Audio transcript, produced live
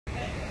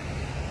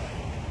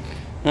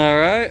All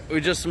right,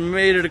 we just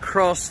made it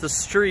across the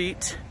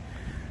street.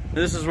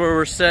 This is where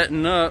we're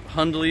setting up,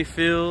 Hundley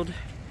Field.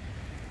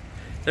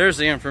 There's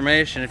the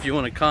information if you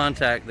want to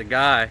contact the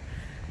guy.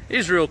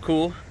 He's real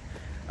cool.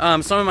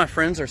 Some of my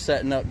friends are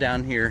setting up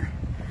down here.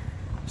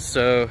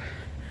 So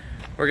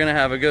we're gonna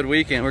have a good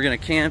weekend. We're gonna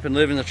camp and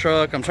live in the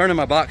truck. I'm turning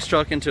my box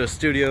truck into a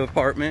studio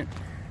apartment.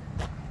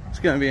 It's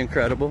gonna be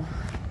incredible.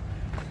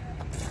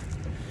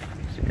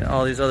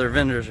 All these other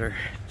vendors are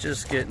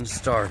just getting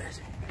started.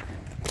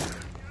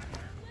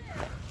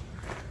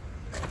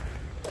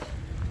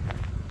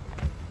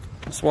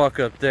 Let's walk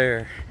up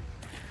there.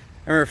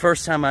 I remember the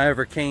first time I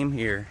ever came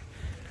here,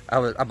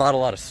 I bought a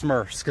lot of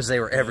Smurfs because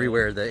they were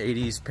everywhere, the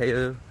 80s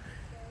Peo.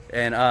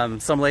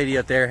 And some lady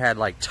up there had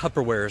like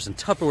Tupperwares, and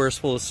Tupperwares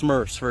full of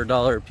Smurfs for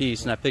 $1 a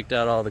piece, and I picked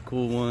out all the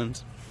cool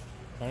ones.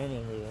 I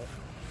remember that.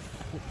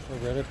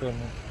 I read it on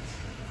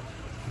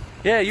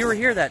the... Yeah, you were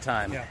here that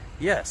time. Yeah.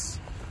 Yes.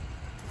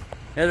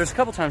 Yeah, there's a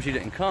couple times you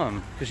didn't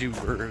come because you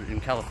were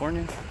in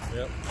California.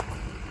 Yep.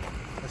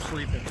 Or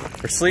sleeping.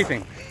 Or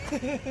sleeping.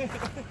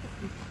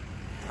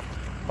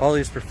 All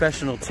these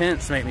professional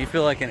tents make me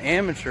feel like an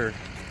amateur.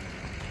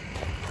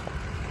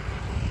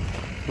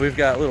 We've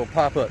got little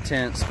pop-up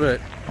tents, but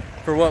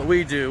for what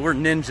we do, we're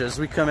ninjas.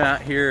 We come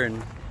out here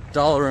and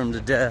dollar them to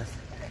death.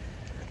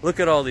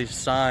 Look at all these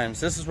signs.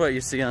 This is what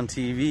you see on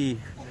TV.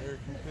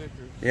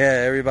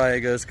 Yeah, everybody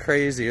goes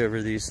crazy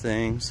over these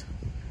things.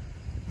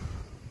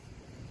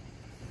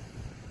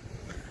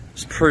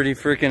 It's pretty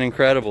freaking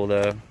incredible,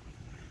 though.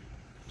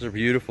 These are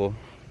beautiful.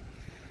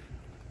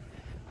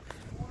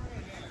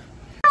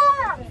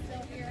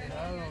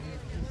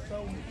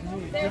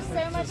 There's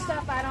so much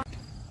stuff I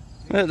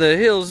don't... At the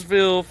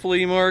Hillsville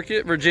Flea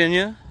Market,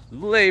 Virginia,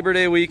 Labor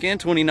Day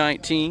weekend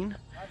 2019.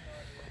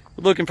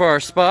 Looking for our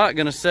spot,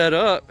 gonna set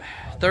up.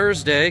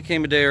 Thursday,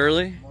 came a day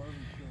early.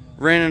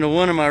 Ran into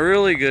one of my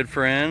really good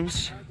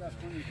friends.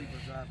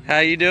 How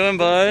you doing,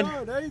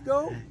 bud? There you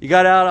go. You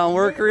got out on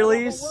work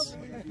release?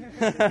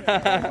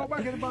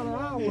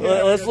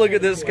 Let's look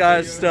at this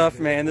guy's stuff,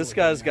 man. This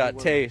guy's got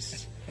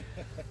taste.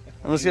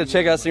 Let's go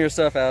check out some of your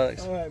stuff,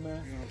 Alex. All right,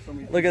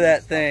 man. Look at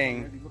that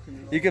thing.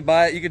 You could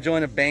buy it, you could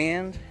join a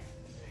band.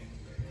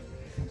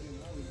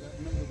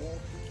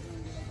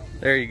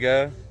 There you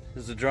go.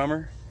 This is a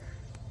drummer.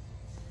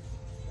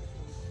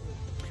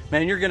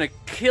 Man, you're gonna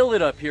kill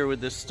it up here with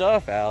this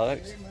stuff,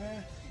 Alex.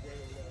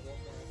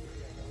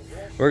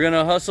 We're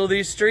gonna hustle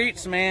these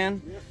streets,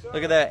 man.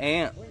 Look at that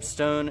amp,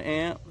 stone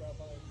amp.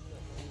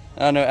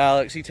 I know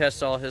Alex, he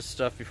tests all his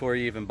stuff before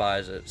he even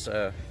buys it,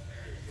 so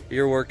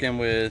you're working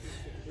with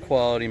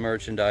quality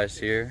merchandise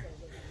here.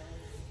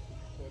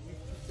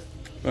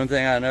 One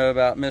thing I know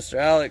about Mr.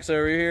 Alex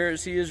over here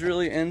is he is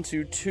really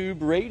into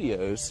tube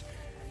radios.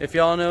 If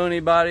y'all know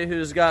anybody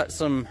who's got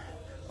some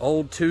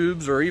old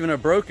tubes or even a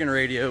broken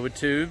radio with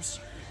tubes,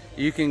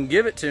 you can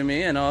give it to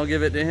me and I'll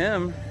give it to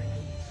him.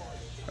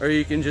 Or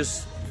you can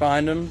just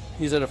find him.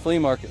 He's at a flea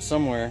market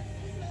somewhere.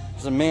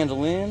 There's a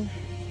mandolin.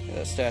 Look at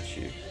that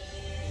statue.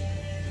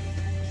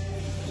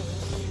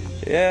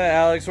 Yeah,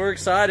 Alex, we're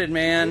excited,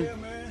 man. Yeah,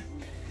 man.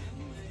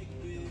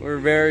 We're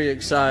very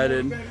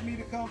excited. Me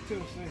to come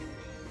too, see?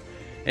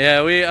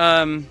 Yeah,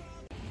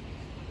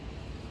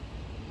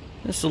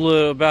 it's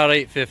about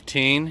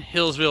 8:15.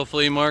 Hillsville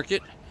Flea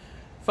Market.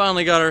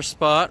 Finally got our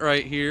spot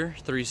right here.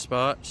 3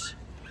 spots.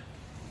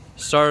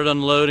 Started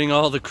unloading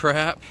all the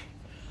crap.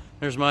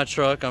 There's my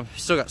truck. I've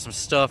still got some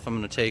stuff I'm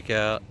gonna take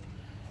out.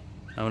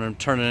 I'm gonna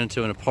turn it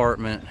into an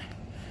apartment.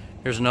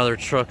 Here's another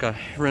truck I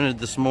rented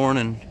this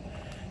morning.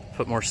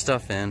 Put more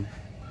stuff in.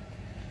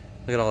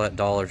 Look at all that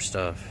dollar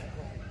stuff.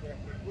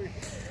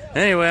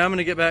 Anyway, I'm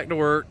gonna get back to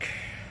work.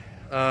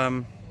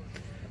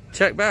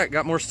 Check back,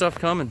 got more stuff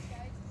coming.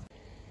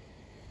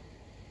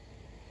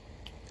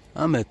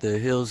 I'm at the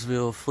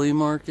Hillsville Flea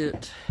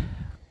Market.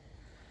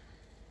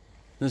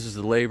 This is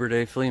the Labor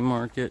Day Flea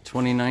Market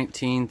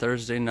 2019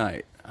 Thursday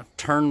night. I've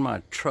turned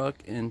my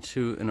truck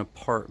into an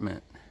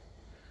apartment.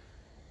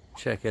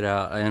 Check it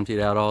out. I emptied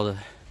out all the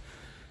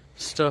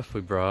stuff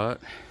we brought.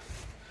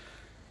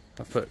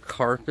 I put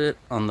carpet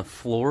on the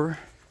floor.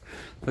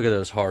 Look at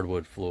those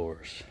hardwood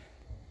floors.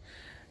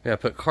 Yeah, I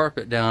put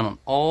carpet down on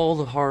all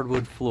the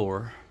hardwood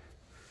floor.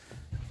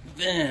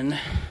 Then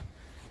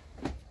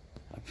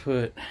I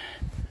put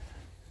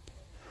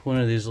one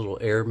of these little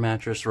air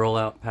mattress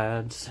rollout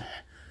pads,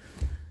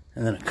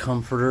 and then a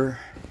comforter.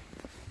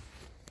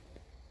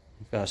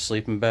 Got a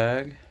sleeping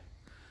bag,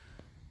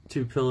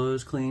 2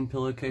 pillows, clean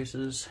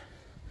pillowcases.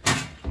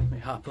 Let me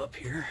hop up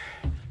here.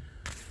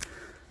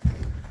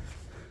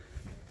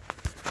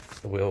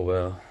 The wheel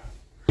well.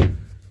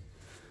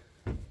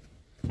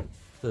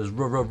 Those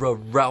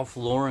Ralph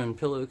Lauren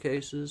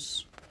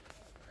pillowcases.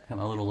 Got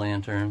my little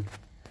lantern.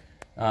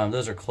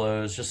 Those are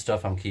closed, just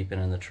stuff I'm keeping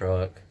in the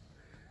truck.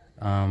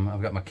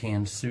 I've got my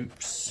canned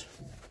soups.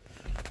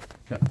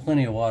 Got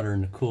plenty of water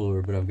in the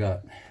cooler, but I've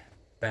got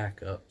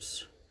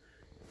backups.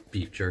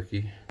 Beef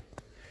jerky.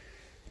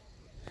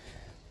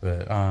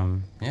 But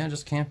yeah,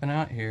 just camping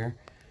out here.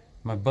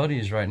 My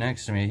buddy's right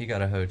next to me. He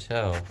got a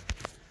hotel.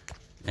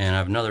 And I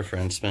have another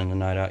friend spending the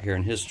night out here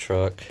in his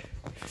truck.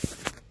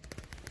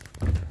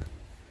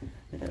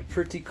 Yeah,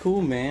 pretty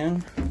cool,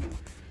 man.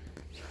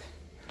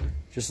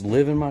 Just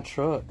live in my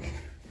truck.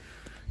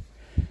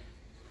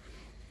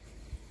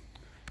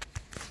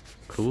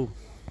 Cool.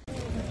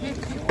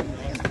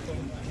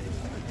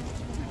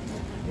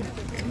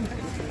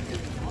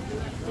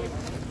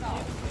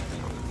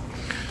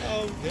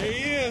 Oh, there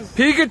he is.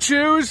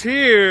 Pikachu's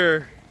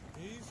here.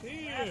 He's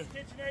here. Last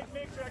KitchenAid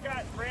mixer I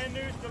got brand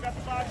new, still got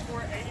the box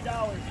for it,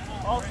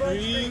 $80. All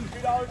Free.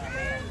 $2 a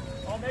can.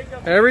 All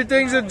makeup.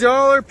 Everything's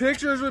 $1.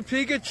 Pictures with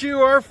Pikachu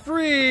are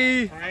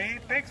free. Great,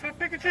 thanks for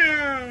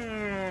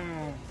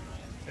Pikachu.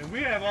 And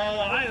we have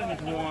all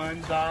items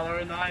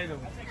 $1 an item.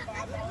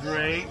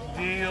 Great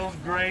deals,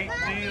 great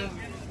deals.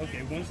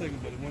 Okay, 1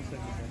 second, buddy, 1 second.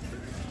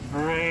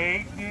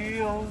 Great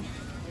deals.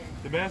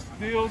 The best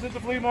deals at the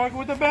flea market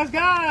with the best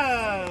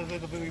guys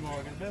at the flea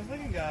market. The best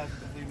looking guys at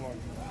the flea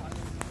market.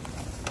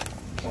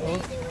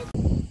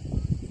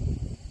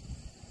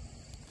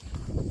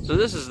 So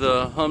this is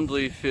the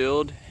Hillsville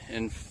Field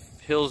in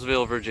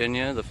Hillsville,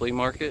 Virginia, the flea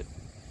market.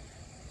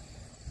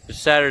 It's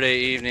Saturday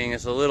evening,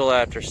 it's a little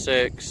after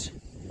 6.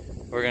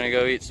 We're gonna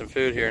go eat some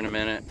food here in a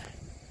minute.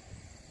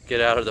 Get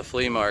out of the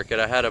flea market.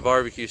 I had a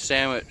barbecue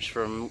sandwich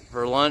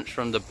for lunch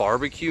from the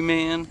Barbecue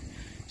Man.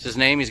 It's his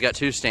name. He's got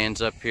 2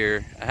 stands up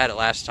here. I had it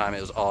last time. It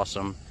was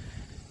awesome.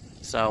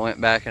 So I went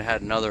back and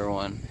had another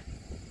one.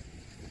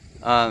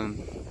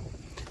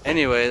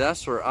 Anyway,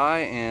 that's where I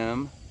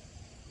am.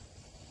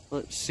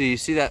 Let's see.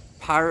 See that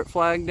pirate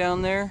flag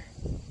down there?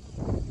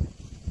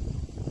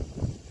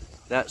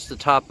 That's the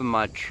top of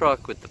my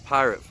truck with the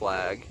pirate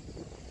flag.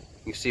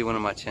 You can see one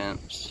of my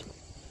tents.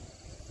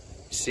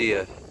 You see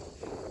a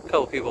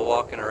couple people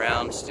walking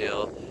around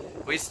still.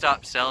 We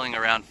stopped selling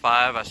around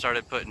 5. I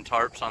started putting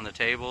tarps on the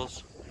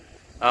tables.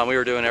 We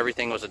were doing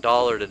everything was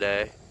 $1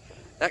 today.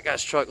 That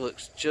guy's truck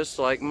looks just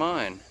like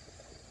mine.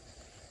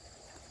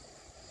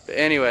 But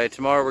anyway,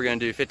 tomorrow we're gonna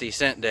do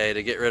 50-cent day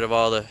to get rid of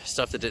all the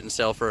stuff that didn't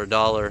sell for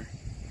 $1.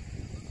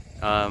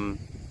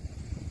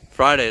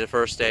 Friday, the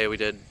first day, we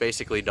did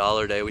basically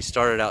dollar day. We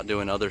started out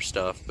doing other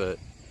stuff, but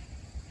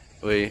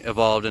we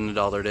evolved into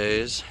dollar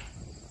days.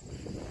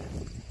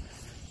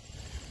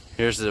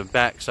 Here's the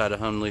back side of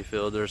Hillsville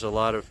Field. There's a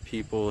lot of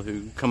people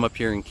who come up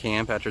here and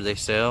camp after they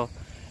sell.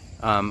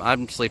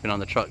 I'm sleeping on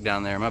the truck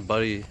down there. My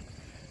buddy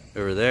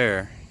over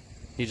there,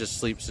 he just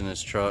sleeps in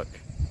his truck.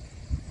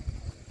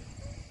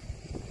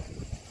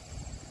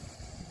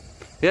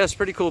 Yeah, it's a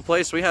pretty cool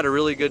place. We had a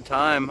really good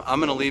time.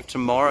 I'm gonna leave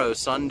tomorrow,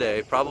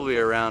 Sunday, probably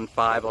around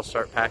 5. I'll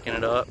start packing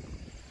it up.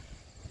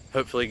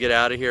 Hopefully get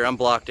out of here. I'm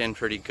blocked in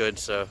pretty good,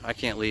 so I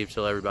can't leave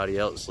till everybody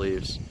else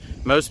leaves.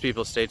 Most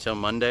people stay till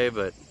Monday,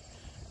 but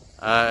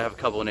I have a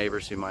couple of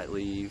neighbors who might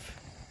leave.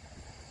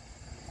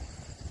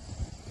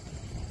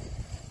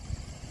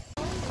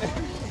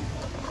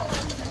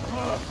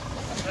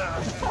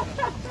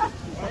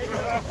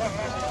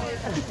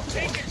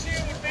 Pikachu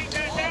would beat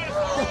that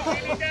dinosaur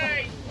any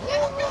day.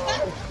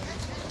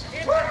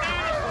 If the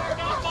dinosaur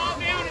don't fall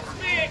down and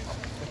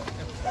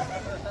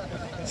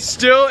spit.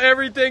 Still,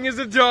 everything is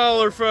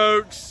 $1,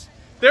 folks.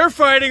 They're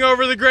fighting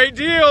over the great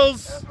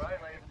deals. That's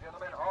right, ladies and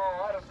gentlemen.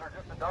 All items are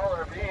just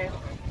 $1 apiece.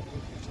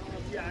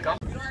 If you don't have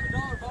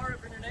 $1, borrow it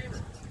from your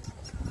neighbor.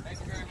 Thank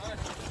you very much.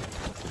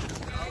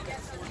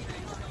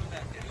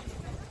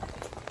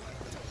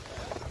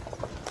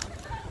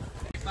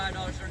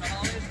 $5 during the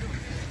holidays.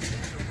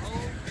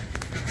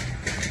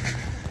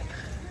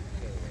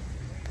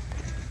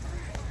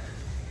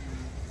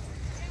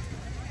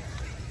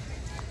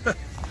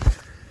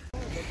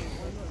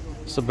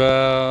 It's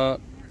about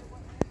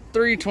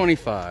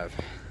 3:25.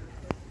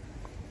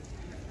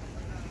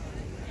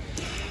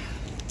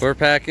 We're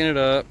packing it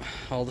up,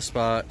 all the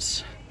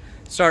spots.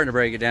 Starting to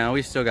break it down.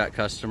 We still got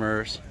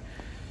customers,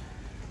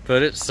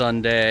 but it's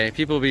Sunday.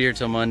 People will be here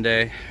till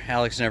Monday.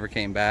 Alex never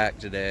came back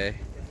today.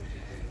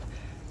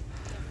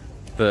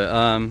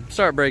 But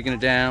start breaking it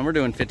down. We're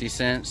doing 50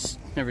 cents.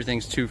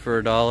 Everything's 2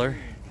 for $1.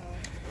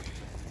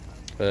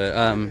 But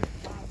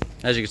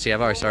as you can see, I've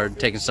already started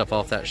taking stuff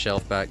off that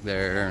shelf back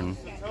there, and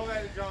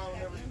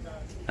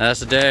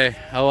that's the day.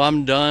 Oh,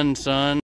 I'm done, son.